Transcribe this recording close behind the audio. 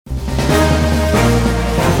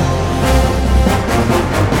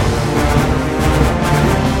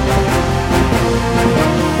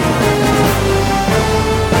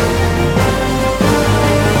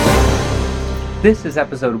This is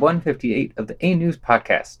episode 158 of the Anews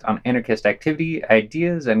Podcast on anarchist activity,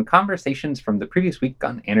 ideas, and conversations from the previous week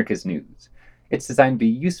on anarchist news. It's designed to be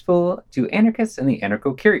useful to anarchists and the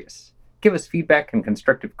anarcho-curious. Give us feedback and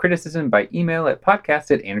constructive criticism by email at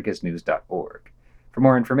podcast@anarchistnews.org. For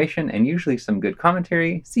more information and usually some good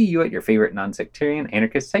commentary, see you at your favorite non-sectarian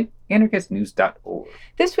anarchist site, anarchistnews.org.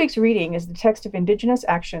 This week's reading is the text of Indigenous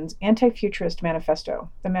Action's Anti-Futurist Manifesto.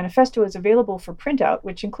 The manifesto is available for printout,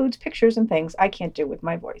 which includes pictures and things I can't do with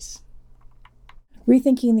my voice.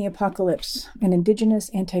 Rethinking the Apocalypse, an Indigenous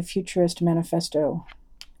Anti-Futurist Manifesto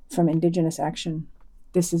from Indigenous Action.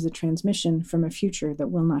 This is a transmission from a future that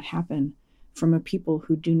will not happen, from a people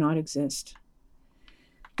who do not exist.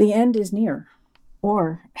 The end is near.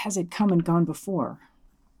 Or has it come and gone before?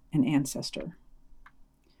 An ancestor.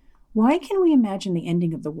 Why can we imagine the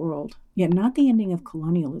ending of the world, yet not the ending of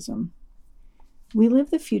colonialism? We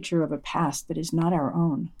live the future of a past that is not our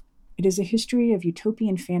own. It is a history of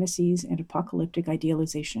utopian fantasies and apocalyptic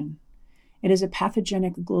idealization. It is a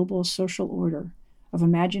pathogenic global social order of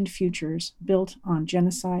imagined futures built on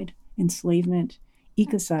genocide, enslavement,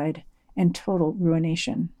 ecocide, and total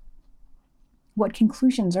ruination. What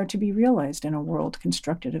conclusions are to be realized in a world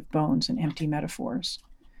constructed of bones and empty metaphors?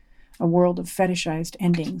 A world of fetishized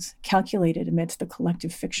endings, calculated amidst the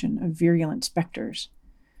collective fiction of virulent specters.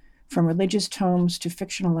 From religious tomes to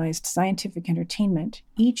fictionalized scientific entertainment,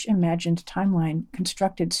 each imagined timeline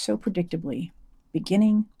constructed so predictably,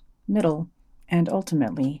 beginning, middle, and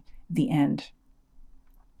ultimately, the end.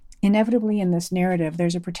 Inevitably in this narrative,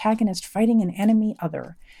 there's a protagonist fighting an enemy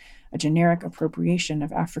other, a generic appropriation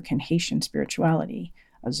of African Haitian spirituality,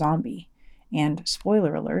 a zombie, and,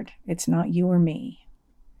 spoiler alert, it's not you or me.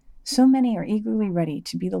 So many are eagerly ready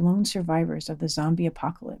to be the lone survivors of the zombie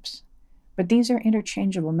apocalypse. But these are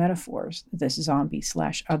interchangeable metaphors, this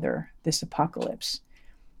zombie/other, this apocalypse.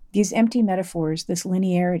 These empty metaphors, this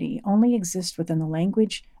linearity, only exist within the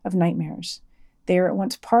language of nightmares. They are at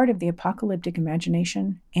once part of the apocalyptic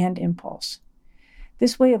imagination and impulse.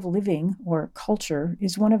 This way of living, or culture,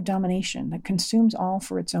 is one of domination that consumes all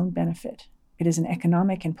for its own benefit. It is an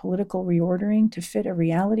economic and political reordering to fit a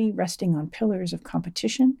reality resting on pillars of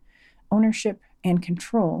competition, ownership, and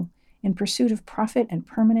control in pursuit of profit and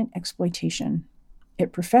permanent exploitation.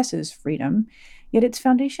 It professes freedom, yet its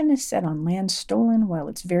foundation is set on land stolen while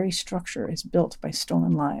its very structure is built by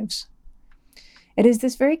stolen lives. It is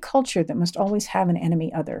this very culture that must always have an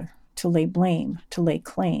enemy other, to lay blame, to lay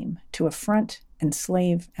claim, to affront,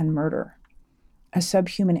 enslave, and murder. A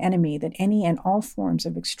subhuman enemy that any and all forms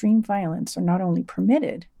of extreme violence are not only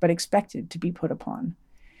permitted, but expected to be put upon.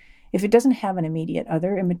 If it doesn't have an immediate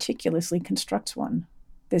other, it meticulously constructs one.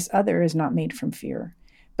 This other is not made from fear,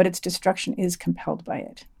 but its destruction is compelled by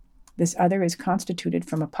it. This other is constituted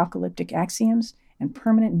from apocalyptic axioms and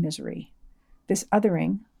permanent misery. This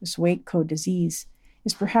othering, this weight code disease,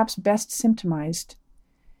 is perhaps best symptomized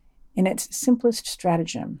in its simplest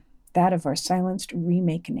stratagem, that of our silenced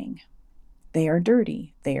remakening. They are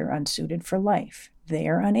dirty, they are unsuited for life, they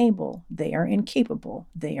are unable, they are incapable,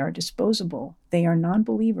 they are disposable, they are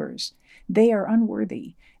non-believers, they are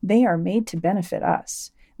unworthy, they are made to benefit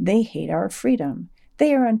us, they hate our freedom,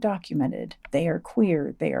 they are undocumented, they are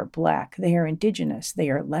queer, they are black, they are indigenous, they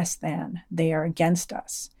are less than, they are against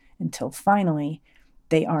us, until finally,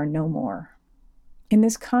 they are no more. In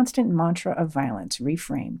this constant mantra of violence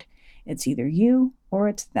reframed, it's either you or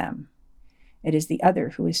it's them. It is the other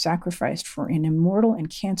who is sacrificed for an immortal and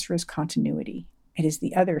cancerous continuity. It is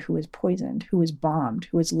the other who is poisoned, who is bombed,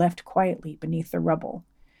 who is left quietly beneath the rubble.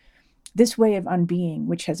 This way of unbeing,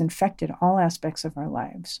 which has infected all aspects of our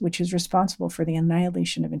lives, which is responsible for the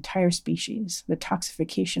annihilation of entire species, the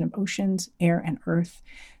toxification of oceans, air, and earth,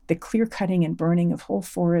 the clear-cutting and burning of whole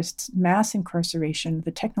forests, mass incarceration,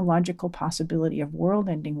 the technological possibility of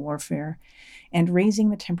world-ending warfare, and raising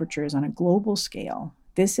the temperatures on a global scale.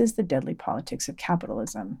 This is the deadly politics of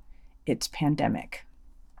capitalism. It's pandemic.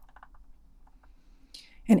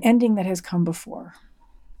 An ending that has come before.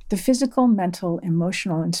 The physical, mental,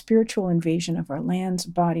 emotional, and spiritual invasion of our lands,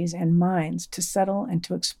 bodies, and minds to settle and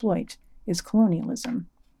to exploit is colonialism.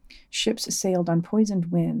 Ships sailed on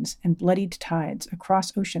poisoned winds and bloodied tides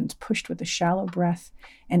across oceans pushed with a shallow breath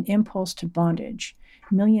and impulse to bondage.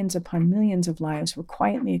 Millions upon millions of lives were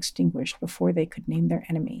quietly extinguished before they could name their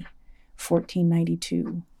enemy.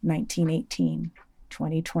 1492, 1918,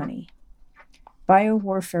 2020.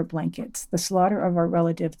 Biowarfare blankets, the slaughter of our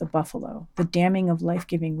relative, the buffalo, the damming of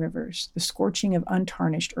life-giving rivers, the scorching of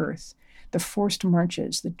untarnished earth, the forced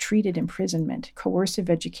marches, the treated imprisonment, coercive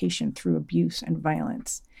education through abuse and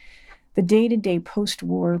violence. The day-to-day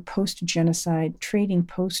post-war, post-genocide, trading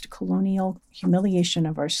post-colonial humiliation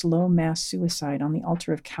of our slow mass suicide on the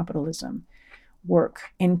altar of capitalism. Work,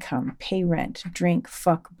 income, pay rent, drink,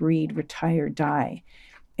 fuck, breed, retire, die.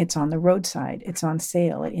 It's on the roadside. It's on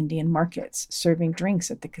sale at Indian markets, serving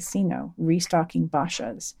drinks at the casino, restocking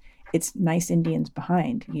bashas. It's nice Indians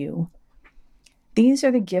behind you. These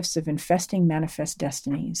are the gifts of infesting manifest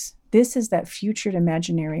destinies. This is that futured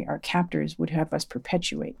imaginary our captors would have us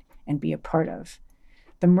perpetuate and be a part of.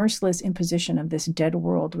 The merciless imposition of this dead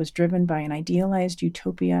world was driven by an idealized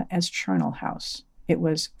utopia as charnel house. It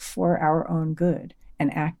was for our own good,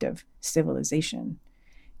 an act of civilization.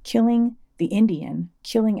 Killing the Indian,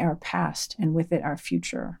 killing our past and with it our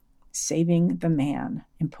future. Saving the man,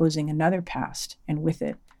 imposing another past and with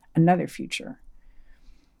it another future.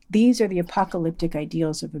 These are the apocalyptic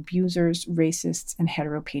ideals of abusers, racists, and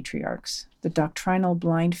heteropatriarchs, the doctrinal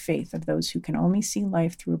blind faith of those who can only see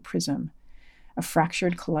life through a prism, a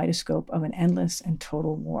fractured kaleidoscope of an endless and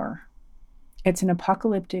total war. It's an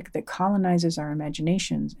apocalyptic that colonizes our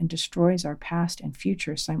imaginations and destroys our past and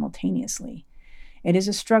future simultaneously. It is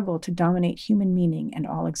a struggle to dominate human meaning and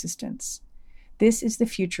all existence. This is the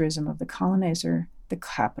futurism of the colonizer, the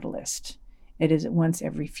capitalist. It is at once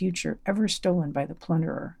every future ever stolen by the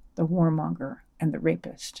plunderer, the warmonger, and the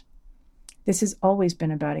rapist. This has always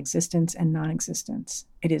been about existence and non-existence.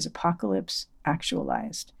 It is apocalypse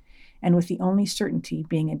actualized. And with the only certainty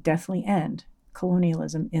being a deathly end,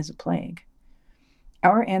 colonialism is a plague.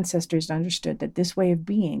 Our ancestors understood that this way of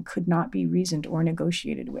being could not be reasoned or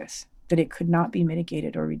negotiated with, that it could not be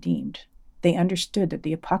mitigated or redeemed. They understood that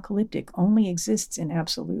the apocalyptic only exists in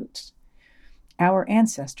absolutes. Our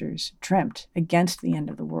ancestors dreamt against the end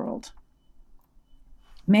of the world.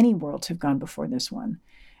 Many worlds have gone before this one.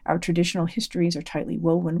 Our traditional histories are tightly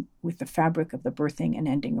woven with the fabric of the birthing and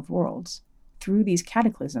ending of worlds. Through these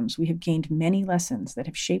cataclysms, we have gained many lessons that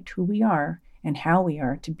have shaped who we are and how we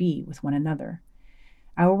are to be with one another.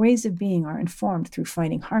 Our ways of being are informed through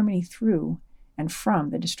finding harmony through and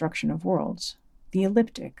from the destruction of worlds, the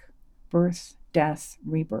elliptic, birth, death,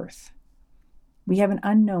 rebirth. We have an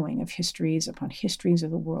unknowing of histories upon histories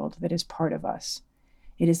of the world that is part of us.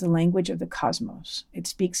 It is the language of the cosmos. It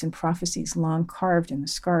speaks in prophecies long carved in the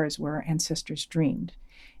scars where our ancestors dreamed.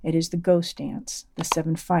 It is the ghost dance, the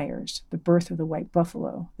 7 fires, the birth of the white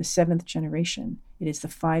buffalo, the 7th generation. It is the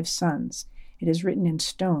 5 suns. It is written in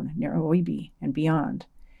stone near Oibi and beyond.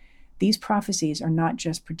 These prophecies are not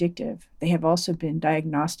just predictive. They have also been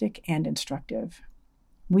diagnostic and instructive.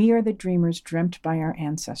 We are the dreamers dreamt by our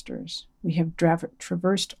ancestors. We have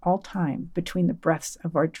traversed all time between the breaths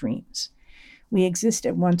of our dreams. We exist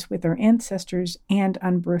at once with our ancestors and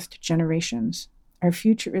unbirthed generations. Our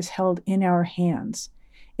future is held in our hands.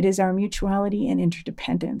 It is our mutuality and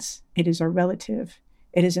interdependence. It is our relative.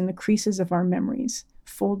 It is in the creases of our memories,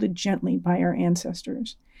 folded gently by our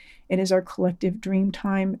ancestors. It is our collective dream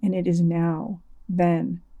time, and it is now,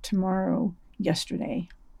 then, tomorrow, yesterday.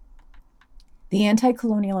 The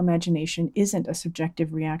anti-colonial imagination isn't a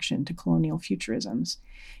subjective reaction to colonial futurisms.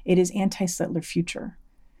 It is anti-settler future.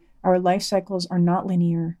 Our life cycles are not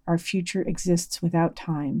linear. Our future exists without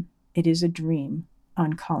time. It is a dream,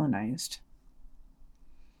 uncolonized.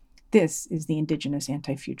 This is the indigenous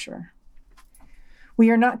anti-future.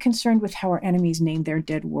 We are not concerned with how our enemies name their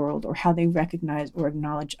dead world or how they recognize or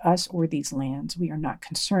acknowledge us or these lands. We are not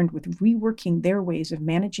concerned with reworking their ways of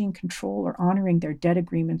managing, control, or honoring their dead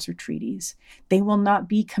agreements or treaties. They will not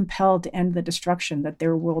be compelled to end the destruction that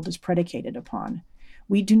their world is predicated upon.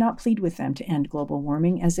 We do not plead with them to end global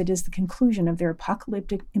warming, as it is the conclusion of their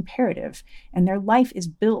apocalyptic imperative, and their life is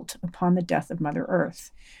built upon the death of Mother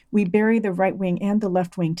Earth. We bury the right wing and the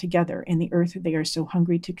left wing together in the earth they are so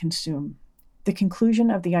hungry to consume. The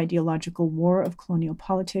conclusion of the ideological war of colonial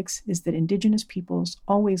politics is that indigenous peoples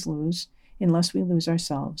always lose unless we lose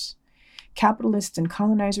ourselves. Capitalists and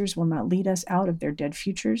colonizers will not lead us out of their dead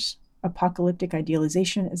futures. Apocalyptic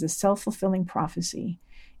idealization is a self-fulfilling prophecy.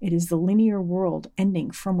 It is the linear world ending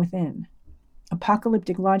from within.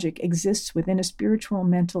 Apocalyptic logic exists within a spiritual,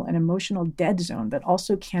 mental, and emotional dead zone that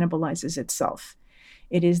also cannibalizes itself.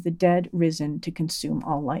 It is the dead risen to consume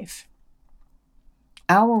all life.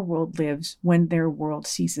 Our world lives when their world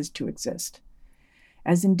ceases to exist.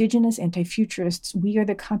 As indigenous anti-futurists, we are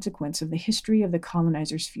the consequence of the history of the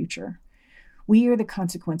colonizers' future. We are the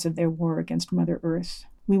consequence of their war against Mother Earth.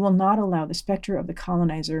 We will not allow the specter of the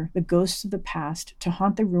colonizer, the ghosts of the past, to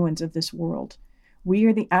haunt the ruins of this world. We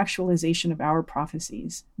are the actualization of our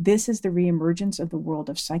prophecies. This is the reemergence of the world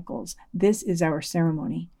of cycles. This is our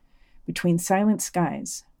ceremony. Between silent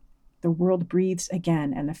skies, the world breathes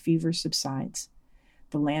again and the fever subsides.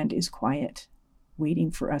 The land is quiet.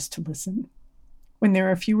 waiting for us to listen. When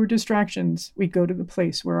there are fewer distractions, we go to the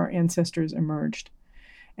place where our ancestors emerged.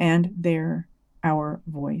 And there, our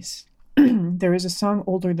voice. There is a song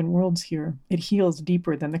older than worlds here. It heals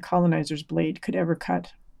deeper than the colonizer's blade could ever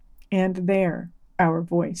cut. And there, our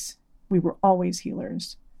voice. We were always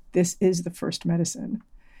healers. This is the first medicine.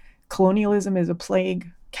 Colonialism is a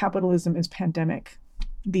plague. Capitalism is pandemic.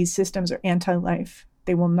 These systems are anti-life.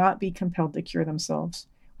 They will not be compelled to cure themselves.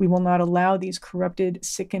 We will not allow these corrupted,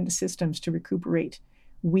 sickened systems to recuperate.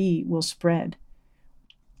 We will spread.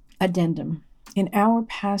 Addendum. In our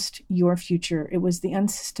past, your future, it was the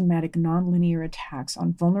unsystematic, nonlinear attacks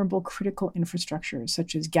on vulnerable critical infrastructures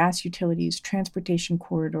such as gas utilities, transportation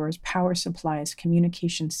corridors, power supplies,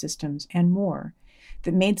 communication systems, and more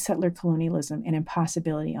that made settler colonialism an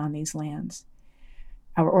impossibility on these lands.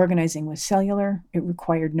 Our organizing was cellular. It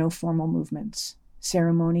required no formal movements.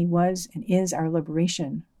 Ceremony was and is our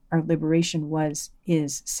liberation. Our liberation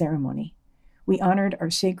is ceremony. We honored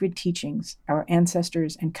our sacred teachings, our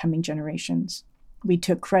ancestors and coming generations. We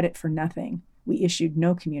took credit for nothing. We issued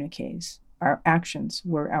no communiques. Our actions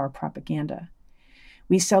were our propaganda.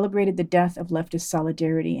 We celebrated the death of leftist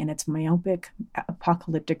solidarity and its myopic,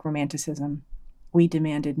 apocalyptic romanticism. We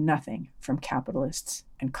demanded nothing from capitalists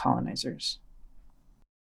and colonizers.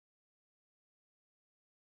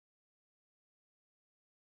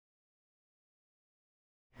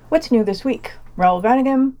 What's new this week? Raoul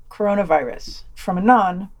Vaneigem, Coronavirus, from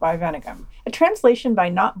Anon by Vaneigem. A translation by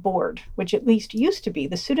Not Bored, which at least used to be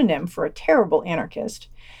the pseudonym for a terrible anarchist,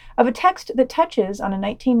 of a text that touches on a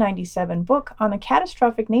 1997 book on the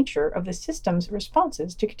catastrophic nature of the system's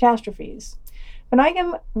responses to catastrophes.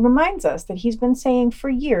 Vaneigem reminds us that he's been saying for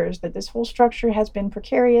years that this whole structure has been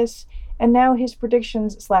precarious, and now his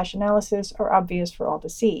predictions/analysis are obvious for all to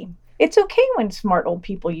see. It's okay when smart old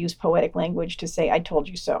people use poetic language to say, I told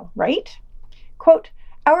you so, right? Quote,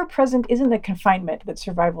 our present isn't the confinement that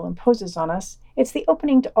survival imposes on us. It's the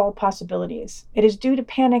opening to all possibilities. It is due to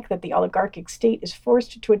panic that the oligarchic state is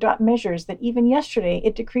forced to adopt measures that even yesterday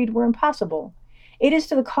it decreed were impossible. It is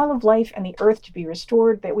to the call of life and the earth to be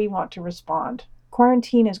restored that we want to respond.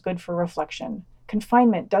 Quarantine is good for reflection.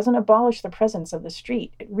 Confinement doesn't abolish the presence of the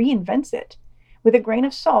street. It reinvents it. With a grain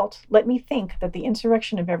of salt, let me think that the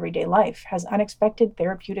insurrection of everyday life has unexpected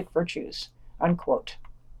therapeutic virtues. Unquote.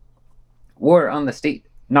 War on the State,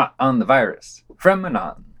 Not on the Virus, from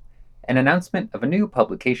Anon. An announcement of a new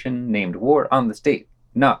publication named War on the State,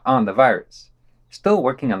 Not on the Virus. Still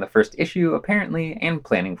working on the first issue, apparently, and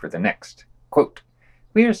planning for the next. Quote,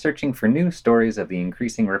 we are searching for new stories of the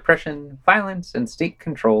increasing repression, violence, and state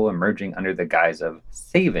control emerging under the guise of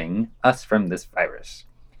saving us from this virus,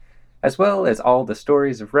 as well as all the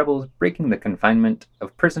stories of rebels breaking the confinement,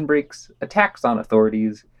 of prison breaks, attacks on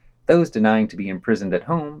authorities, those denying to be imprisoned at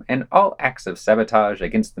home, and all acts of sabotage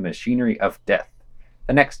against the machinery of death.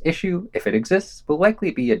 The next issue, if it exists, will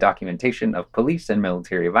likely be a documentation of police and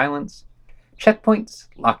military violence, checkpoints,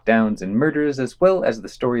 lockdowns, and murders, as well as the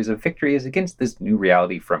stories of victories against this new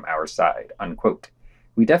reality from our side. Unquote.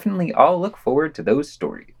 We definitely all look forward to those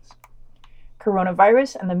stories.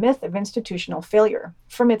 Coronavirus and the Myth of Institutional Failure,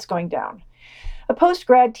 from It's Going Down. A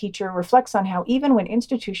post-grad teacher reflects on how even when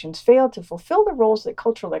institutions fail to fulfill the roles that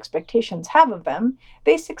cultural expectations have of them,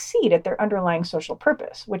 they succeed at their underlying social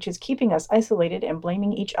purpose, which is keeping us isolated and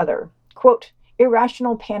blaming each other. Quote,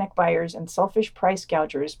 irrational panic buyers and selfish price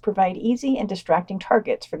gougers provide easy and distracting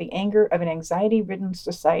targets for the anger of an anxiety-ridden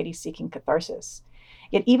society seeking catharsis.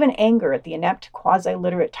 Yet even anger at the inept,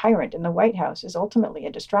 quasi-literate tyrant in the White House is ultimately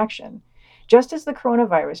a distraction. Just as the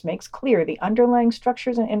coronavirus makes clear the underlying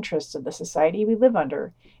structures and interests of the society we live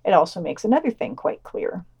under, it also makes another thing quite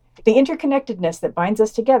clear. The interconnectedness that binds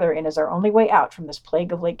us together and is our only way out from this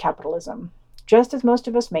plague of late capitalism. Just as most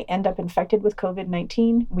of us may end up infected with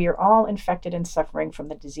COVID-19, we are all infected and suffering from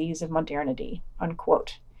the disease of modernity.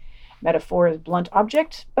 Unquote. Metaphor is blunt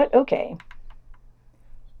object, but okay.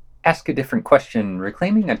 Ask a different question,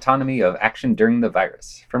 reclaiming autonomy of action during the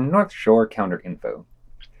virus, from North Shore Counterinfo.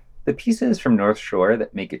 The pieces from North Shore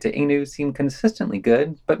that make it to Anews seem consistently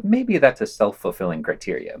good, but maybe that's a self-fulfilling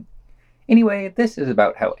criteria. Anyway, this is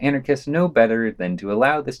about how anarchists know better than to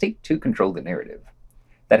allow the state to control the narrative.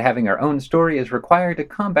 That having our own story is required to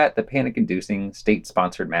combat the panic-inducing,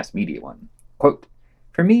 state-sponsored mass media one. Quote,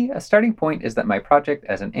 for me, a starting point is that my project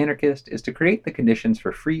as an anarchist is to create the conditions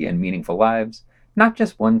for free and meaningful lives, not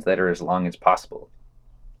just ones that are as long as possible.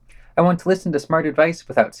 I want to listen to smart advice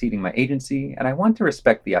without ceding my agency, and I want to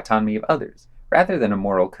respect the autonomy of others. Rather than a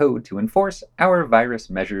moral code to enforce, our virus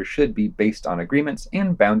measures should be based on agreements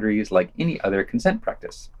and boundaries like any other consent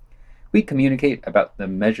practice. We communicate about the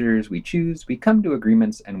measures we choose, we come to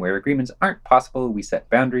agreements, and where agreements aren't possible, we set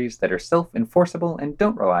boundaries that are self-enforceable and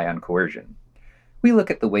don't rely on coercion. We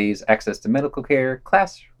look at the ways access to medical care,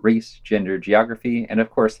 class, race, gender, geography, and of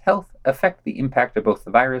course health affect the impact of both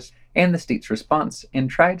the virus and the state's response, and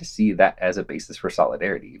try to see that as a basis for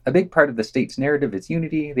solidarity. A big part of the state's narrative is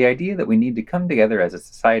unity, the idea that we need to come together as a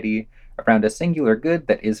society around a singular good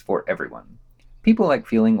that is for everyone. People like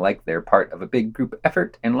feeling like they're part of a big group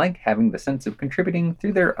effort and like having the sense of contributing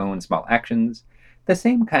through their own small actions. The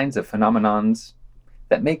same kinds of phenomenons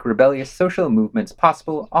that make rebellious social movements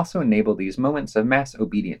possible also enable these moments of mass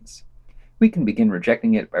obedience. We can begin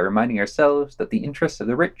rejecting it by reminding ourselves that the interests of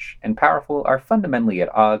the rich and powerful are fundamentally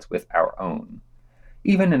at odds with our own.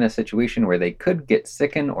 Even in a situation where they could get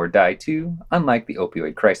sicken or die too, unlike the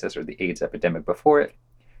opioid crisis or the AIDS epidemic before it,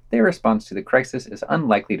 their response to the crisis is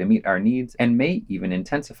unlikely to meet our needs and may even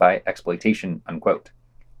intensify exploitation, unquote.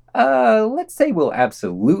 Let's say we'll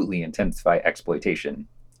absolutely intensify exploitation.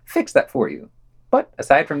 Fix that for you. But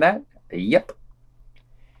aside from that, yep.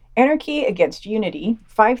 Anarchy Against Unity,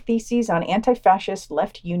 5 Theses on Anti-Fascist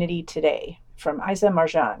Left Unity Today, from Isa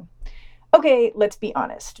Marjan. Okay, let's be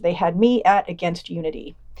honest. They had me at Against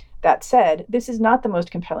Unity. That said, this is not the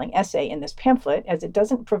most compelling essay in this pamphlet, as it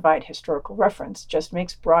doesn't provide historical reference, just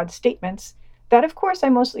makes broad statements that, of course, I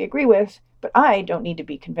mostly agree with, but I don't need to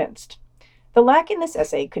be convinced. The lack in this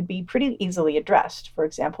essay could be pretty easily addressed, for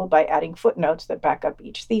example, by adding footnotes that back up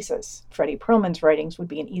each thesis. Freddie Perlman's writings would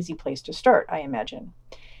be an easy place to start, I imagine.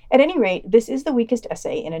 At any rate, this is the weakest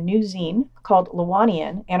essay in a new zine called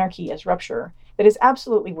Lewanian, Anarchy as Rupture, that is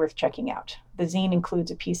absolutely worth checking out. The zine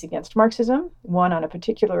includes a piece against Marxism, one on a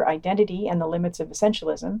particular identity and the limits of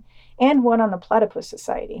essentialism, and one on the Platypus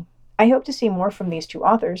Society. I hope to see more from these two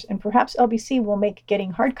authors, and perhaps LBC will make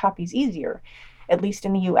getting hard copies easier, at least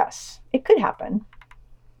in the US. It could happen.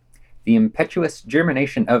 The Impetuous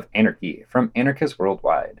Germination of Anarchy, from Anarchists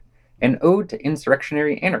Worldwide. An ode to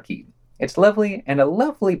insurrectionary anarchy. It's lovely, and a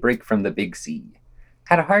lovely break from the big C.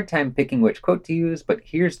 Had a hard time picking which quote to use, but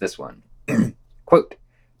here's this one. Quote,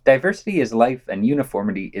 "Diversity is life and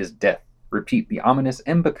uniformity is death. Repeat the ominous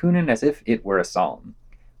M. Bakunin as if it were a psalm.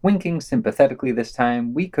 Winking sympathetically this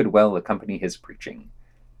time, we could well accompany his preaching.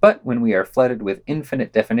 But when we are flooded with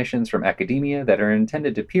infinite definitions from academia that are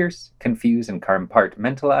intended to pierce, confuse, and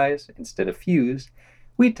compartmentalize instead of fuse,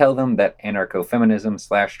 we tell them that anarcho-feminism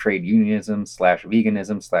 / trade unionism /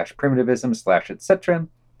 veganism / primitivism / etc.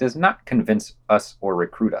 does not convince us or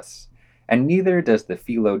recruit us. And neither does the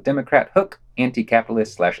philo-democrat hook,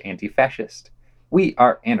 anti-capitalist / anti-fascist. We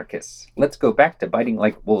are anarchists. Let's go back to biting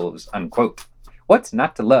like wolves," unquote. What's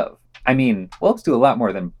not to love? I mean, wolves do a lot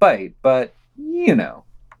more than bite, but you know.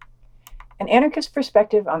 An Anarchist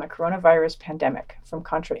Perspective on the Coronavirus Pandemic, from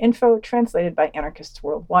Contra Info, translated by Anarchists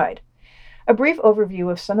Worldwide. A brief overview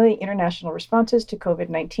of some of the international responses to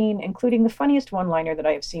COVID-19, including the funniest one-liner that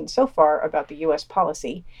I have seen so far about the U.S.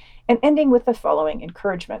 policy, and ending with the following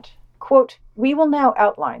encouragement. Quote, "We will now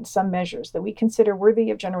outline some measures that we consider worthy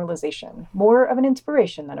of generalization, more of an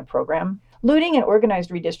inspiration than a program. Looting and organized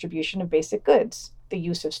redistribution of basic goods, the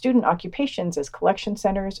use of student occupations as collection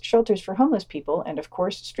centers, shelters for homeless people, and of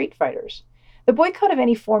course, street fighters. The boycott of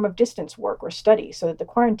any form of distance work or study so that the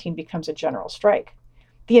quarantine becomes a general strike.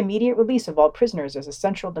 The immediate release of all prisoners as a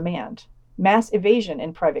central demand. Mass evasion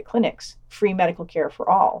in private clinics, free medical care for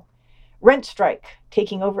all. Rent strike,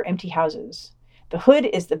 taking over empty houses. The hood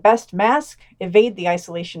is the best mask, evade the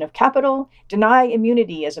isolation of capital, deny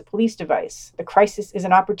immunity as a police device. The crisis is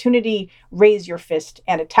an opportunity, raise your fist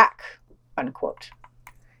and attack," unquote.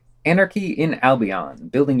 Anarchy in Albion,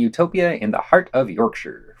 Building Utopia in the Heart of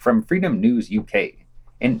Yorkshire, from Freedom News UK.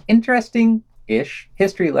 An interesting-ish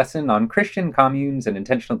history lesson on Christian communes and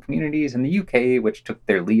intentional communities in the UK, which took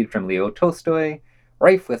their lead from Leo Tolstoy,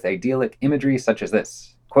 rife with idyllic imagery such as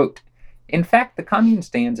this. Quote, "In fact, the commune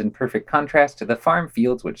stands in perfect contrast to the farm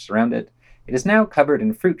fields which surround it. It is now covered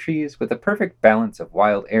in fruit trees with a perfect balance of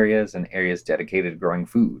wild areas and areas dedicated to growing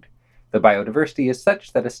food. The biodiversity is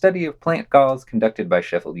such that a study of plant galls conducted by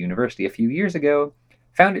Sheffield University a few years ago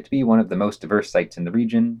found it to be one of the most diverse sites in the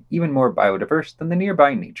region, even more biodiverse than the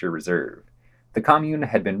nearby nature reserve. The commune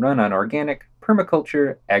had been run on organic,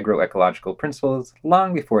 permaculture, agroecological principles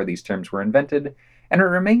long before these terms were invented, and it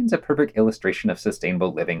remains a perfect illustration of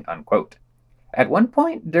sustainable living," unquote. At one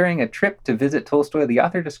point, during a trip to visit Tolstoy, the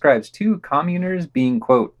author describes 2 communers being,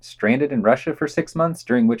 quote, "stranded in Russia for 6 months,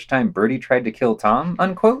 during which time Bertie tried to kill Tom,"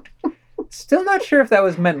 unquote. Still not sure if that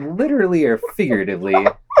was meant literally or figuratively.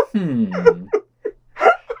 That's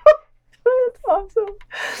awesome.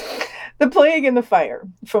 The Plague and the Fire,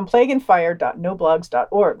 from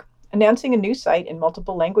plagueandfire.noblogs.org. announcing a new site in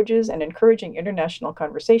multiple languages and encouraging international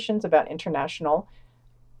conversations about international...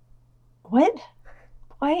 What?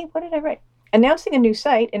 Why? What did I write? Announcing a new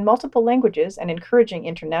site in multiple languages and encouraging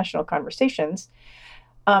international conversations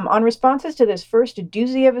on responses to this first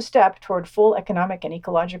doozy of a step toward full economic and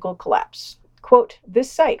ecological collapse. Quote, this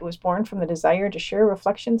site was born from the desire to share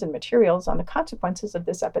reflections and materials on the consequences of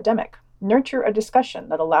this epidemic. Nurture a discussion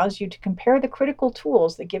that allows you to compare the critical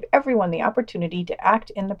tools that give everyone the opportunity to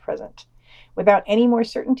act in the present. Without any more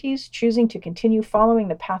certainties, choosing to continue following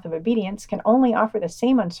the path of obedience can only offer the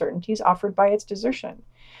same uncertainties offered by its desertion,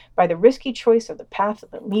 by the risky choice of the path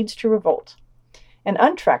that leads to revolt. An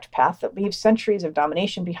untracked path that leaves centuries of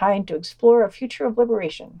domination behind to explore a future of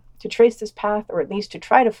liberation. To trace this path, or at least to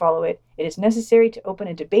try to follow it, it is necessary to open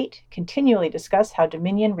a debate, continually discuss how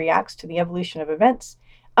dominion reacts to the evolution of events,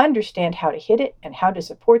 understand how to hit it, and how to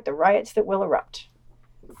support the riots that will erupt.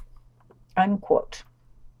 Unquote.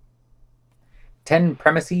 10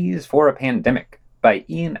 Premises for a Pandemic by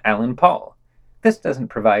Ian Allen Paul. This doesn't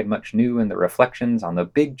provide much new in the reflections on the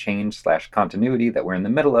big change/continuity that we're in the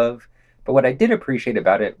middle of, but what I did appreciate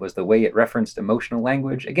about it was the way it referenced emotional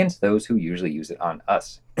language against those who usually use it on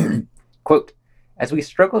us. Quote, as we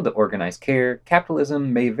struggle to organize care,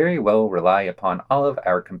 capitalism may very well rely upon all of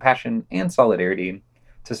our compassion and solidarity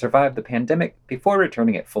to survive the pandemic before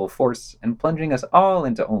returning at full force and plunging us all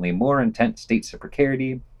into only more intense states of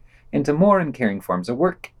precarity, into more uncaring forms of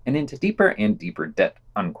work, and into deeper and deeper debt,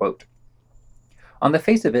 unquote. On the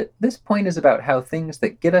face of it, this point is about how things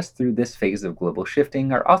that get us through this phase of global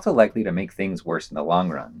shifting are also likely to make things worse in the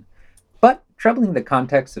long run. But troubling the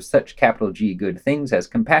context of such capital G good things as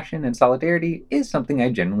compassion and solidarity is something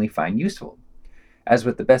I generally find useful. As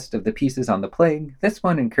with the best of the pieces on the plague, this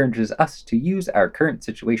one encourages us to use our current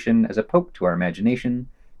situation as a poke to our imagination,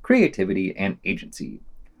 creativity, and agency.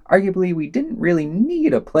 Arguably, we didn't really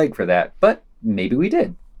need a plague for that, but maybe we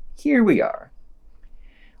did. Here we are.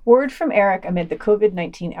 Word from Eric amid the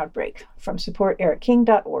COVID-19 outbreak, from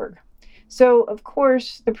supportericking.org. So, of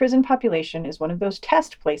course, the prison population is one of those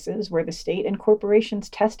test places where the state and corporations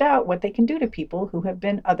test out what they can do to people who have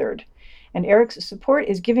been othered. And Eric's support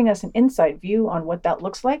is giving us an inside view on what that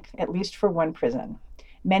looks like, at least for one prison.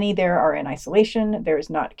 Many there are in isolation, there is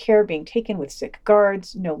not care being taken with sick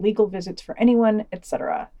guards, no legal visits for anyone,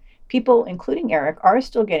 etc. People, including Eric, are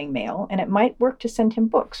still getting mail, and it might work to send him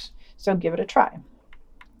books, so give it a try.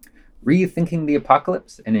 Rethinking the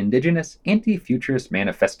Apocalypse, an Indigenous Anti-Futurist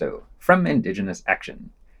Manifesto from Indigenous Action.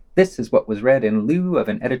 This is what was read in lieu of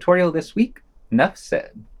an editorial this week. Enough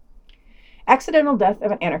said. Accidental Death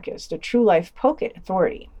of an Anarchist, a True Life Poke at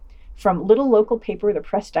Authority. From little local paper The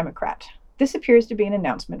Press Democrat. This appears to be an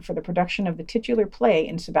announcement for the production of the titular play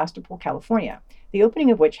in Sebastopol, California, the opening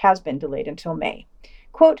of which has been delayed until May.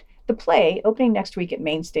 Quote, the play, opening next week at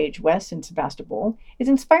Main Stage West in Sebastopol, is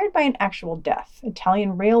inspired by an actual death.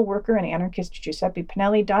 Italian rail worker and anarchist Giuseppe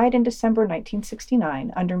Pinelli died in December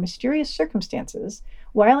 1969 under mysterious circumstances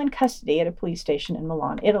while in custody at a police station in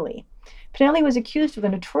Milan, Italy. Pinelli was accused of the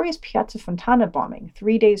notorious Piazza Fontana bombing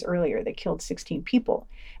 3 days earlier that killed 16 people,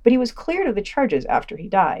 but he was cleared of the charges after he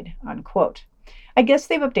died, unquote. I guess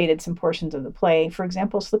they've updated some portions of the play, for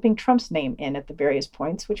example, slipping Trump's name in at the various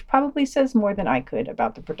points, which probably says more than I could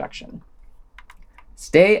about the production.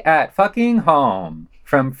 Stay at fucking home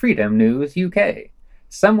from Freedom News UK.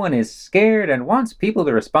 Someone is scared and wants people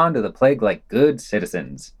to respond to the plague like good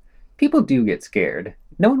citizens. People do get scared.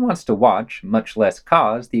 No one wants to watch, much less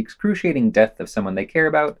cause, the excruciating death of someone they care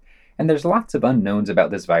about, and there's lots of unknowns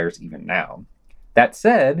about this virus even now. That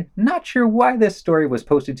said, not sure why this story was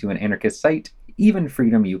posted to an anarchist site, even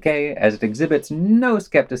Freedom UK, as it exhibits no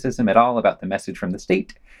skepticism at all about the message from the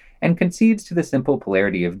state, and concedes to the simple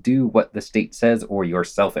polarity of do what the state says or you're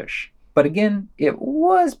selfish. But again, it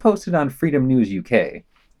was posted on Freedom News UK.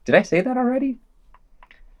 Did I say that already?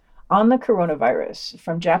 On the Coronavirus,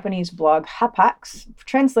 from Japanese blog Hapax,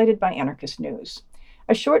 translated by Anarchist News.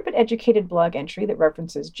 A short but educated blog entry that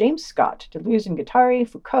references James Scott, Deleuze and Guattari,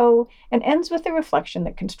 Foucault, and ends with the reflection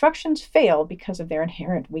that constructions fail because of their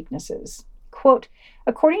inherent weaknesses. Quote,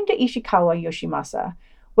 according to Ishikawa Yoshimasa,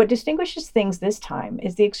 what distinguishes things this time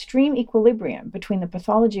is the extreme equilibrium between the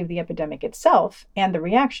pathology of the epidemic itself and the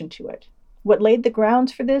reaction to it. What laid the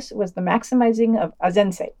grounds for this was the maximizing of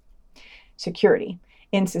azense, security,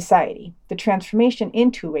 in society, the transformation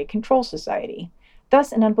into a control society.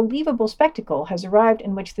 Thus, an unbelievable spectacle has arrived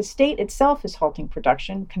in which the state itself is halting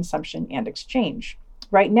production, consumption, and exchange.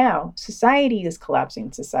 Right now, society is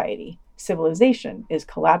collapsing society. Civilization is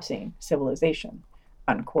collapsing civilization.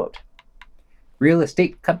 Unquote. Real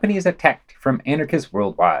estate companies attacked from anarchists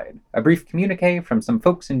worldwide. A brief communique from some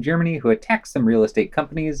folks in Germany who attacked some real estate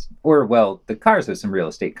companies, or, well, the cars of some real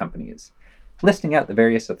estate companies. Listing out the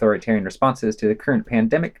various authoritarian responses to the current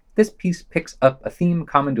pandemic, this piece picks up a theme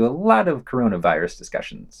common to a lot of coronavirus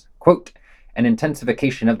discussions. Quote, an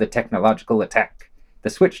intensification of the technological attack, the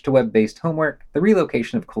switch to web-based homework, the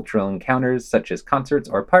relocation of cultural encounters such as concerts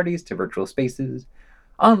or parties to virtual spaces,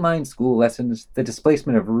 online school lessons, the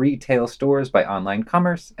displacement of retail stores by online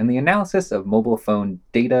commerce, and the analysis of mobile phone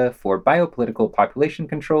data for biopolitical population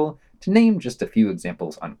control, to name just a few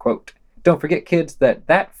examples, unquote. Don't forget, kids,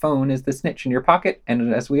 that phone is the snitch in your pocket,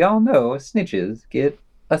 and as we all know, snitches get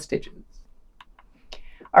a stitches.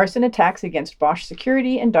 Arson attacks against Bosch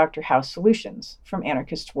Security and Dr. House Solutions from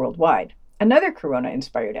anarchists worldwide. Another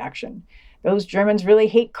corona-inspired action. Those Germans really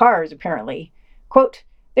hate cars, apparently. Quote,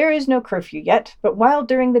 there is no curfew yet, but while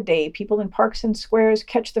during the day people in parks and squares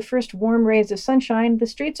catch the first warm rays of sunshine, the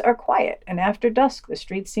streets are quiet, and after dusk the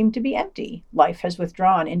streets seem to be empty. Life has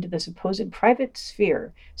withdrawn into the supposed private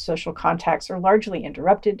sphere. Social contacts are largely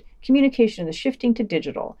interrupted. Communication is shifting to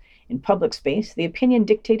digital. In public space, the opinion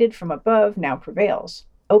dictated from above now prevails.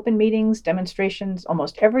 Open meetings, demonstrations,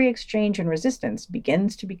 almost every exchange and resistance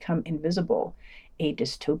begins to become invisible. A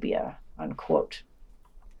dystopia, unquote.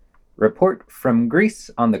 Report from Greece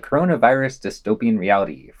on the coronavirus dystopian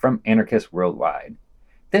reality from anarchists worldwide.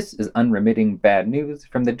 This is unremitting bad news,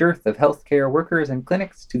 from the dearth of healthcare workers and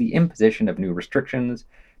clinics to the imposition of new restrictions,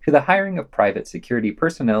 to the hiring of private security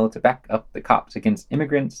personnel to back up the cops against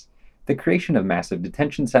immigrants, the creation of massive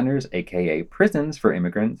detention centers, aka prisons for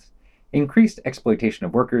immigrants, increased exploitation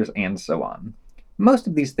of workers, and so on. Most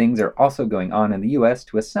of these things are also going on in the US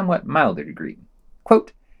to a somewhat milder degree.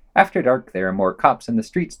 Quote, after dark, there are more cops in the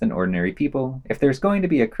streets than ordinary people. If there's going to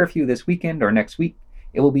be a curfew this weekend or next week,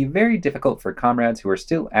 it will be very difficult for comrades who are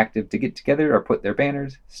still active to get together or put their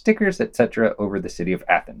banners, stickers, etc. over the city of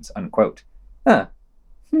Athens, unquote. Audio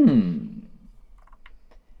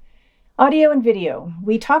and video.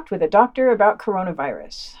 We talked with a doctor about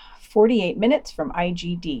coronavirus. 48 minutes from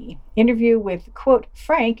IGD. Interview with, quote,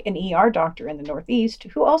 Frank, an ER doctor in the Northeast,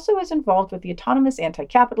 who also is involved with the autonomous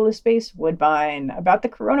anti-capitalist space Woodbine, about the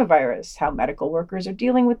coronavirus, how medical workers are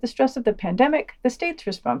dealing with the stress of the pandemic, the state's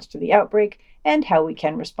response to the outbreak, and how we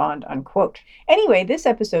can respond, unquote. Anyway, this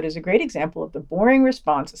episode is a great example of the boring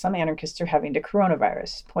response some anarchists are having to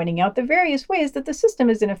coronavirus, pointing out the various ways that the system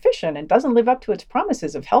is inefficient and doesn't live up to its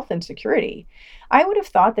promises of health and security. I would have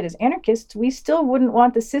thought that as anarchists, we still wouldn't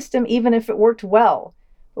want the system even if it worked well.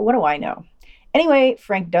 But what do I know? Anyway,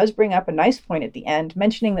 Frank does bring up a nice point at the end,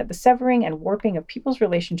 mentioning that the severing and warping of people's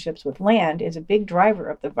relationships with land is a big driver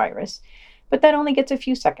of the virus, but that only gets a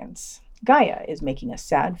few seconds. Gaia is making a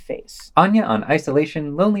sad face. Anya on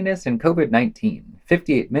isolation, loneliness, and COVID-19.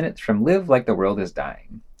 58 minutes from Live Like the World is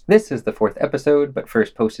Dying. This is the 4th episode, but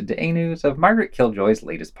first posted to Anews, of Margaret Killjoy's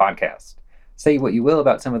latest podcast. Say what you will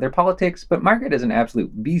about some of their politics, but Margaret is an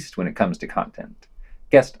absolute beast when it comes to content.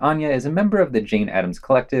 Guest Anya is a member of the Jane Addams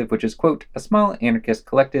Collective, which is, quote, a small anarchist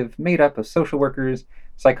collective made up of social workers,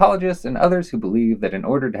 psychologists, and others who believe that in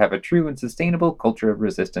order to have a true and sustainable culture of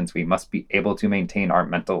resistance, we must be able to maintain our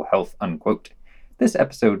mental health, unquote. This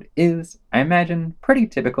episode is, I imagine, pretty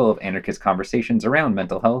typical of anarchist conversations around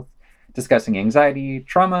mental health, discussing anxiety,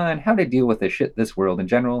 trauma, and how to deal with the shit this world in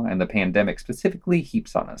general, and the pandemic specifically,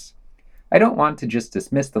 heaps on us. I don't want to just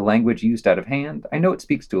dismiss the language used out of hand. I know it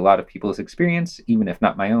speaks to a lot of people's experience, even if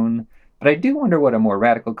not my own, but I do wonder what a more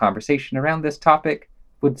radical conversation around this topic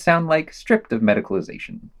would sound like, stripped of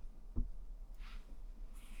medicalization.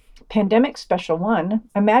 Pandemic Special 1,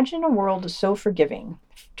 Imagine a World So Forgiving.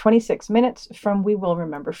 26 minutes from We Will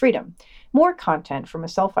Remember Freedom. More content from a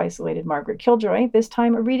self-isolated Margaret Killjoy, this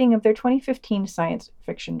time a reading of their 2015 science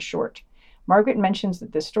fiction short. Margaret mentions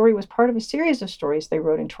that this story was part of a series of stories they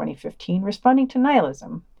wrote in 2015 responding to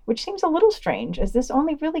nihilism, which seems a little strange, as this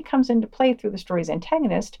only really comes into play through the story's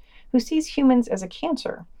antagonist, who sees humans as a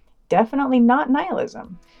cancer. Definitely not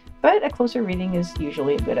nihilism, but a closer reading is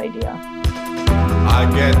usually a good idea. I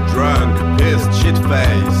get drunk, pissed,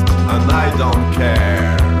 shit-faced, and I don't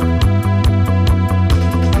care.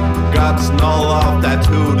 Got snow love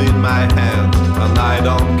tattooed in my hand, and I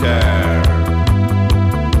don't care.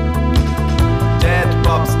 Dead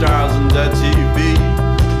pop stars on the TV.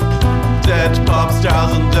 Dead pop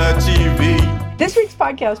stars on the TV. This week's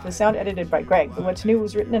podcast was sound edited by Greg. The What's New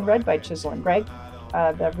was written and read by Chisel and Greg.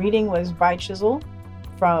 The reading was by Chisel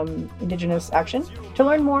from Indigenous Action. To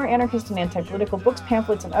learn more, anarchist and anti-political books,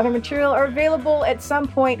 pamphlets, and other material are available at some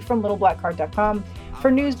point from littleblackcard.com. For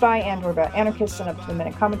news by and or about anarchists and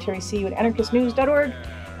up-to-the-minute commentary, see you at anarchistnews.org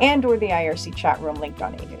and or the IRC chat room linked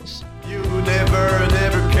on Anews. never,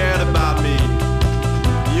 never cared about me.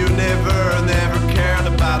 You never, never cared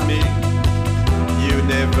about me. You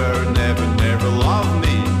never, never, never loved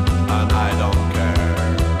me.